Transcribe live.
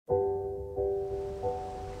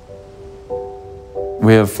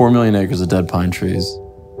We have 4 million acres of dead pine trees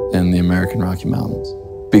in the American Rocky Mountains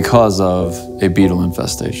because of a beetle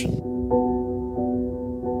infestation.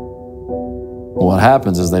 What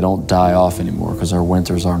happens is they don't die off anymore because our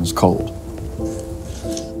winters aren't as cold.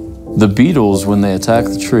 The beetles, when they attack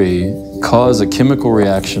the tree, cause a chemical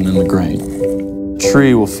reaction in the grain. The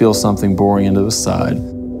tree will feel something boring into the side,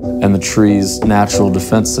 and the tree's natural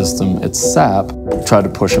defense system, its sap, try to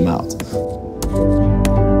push them out.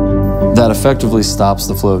 That effectively stops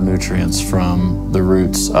the flow of nutrients from the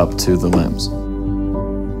roots up to the limbs.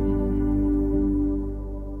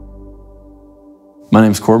 My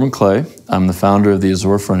name's Corbin Clay. I'm the founder of the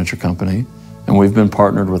Azure Furniture Company, and we've been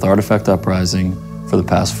partnered with Artifact Uprising for the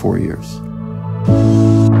past 4 years.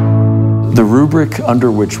 The rubric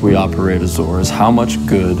under which we operate Azure is how much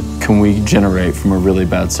good can we generate from a really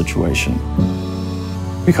bad situation.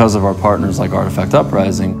 Because of our partners like Artifact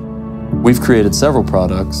Uprising, we've created several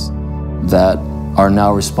products that are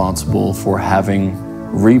now responsible for having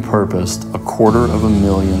repurposed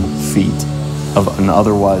 250,000 feet of an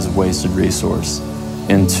otherwise wasted resource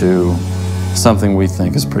into something we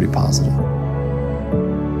think is pretty positive.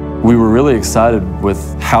 We were really excited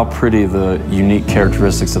with how pretty the unique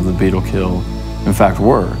characteristics of the beetle kill in fact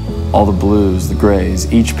were. All the blues, the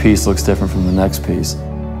grays, each piece looks different from the next piece.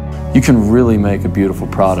 You can really make a beautiful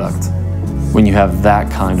product when you have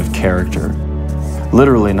that kind of character.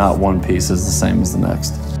 Literally not one piece is the same as the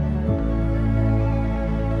next.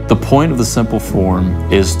 The point of the simple form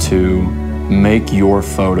is to make your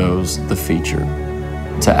photos the feature,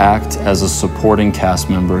 to act as a supporting cast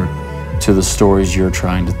member to the stories you're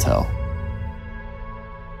trying to tell.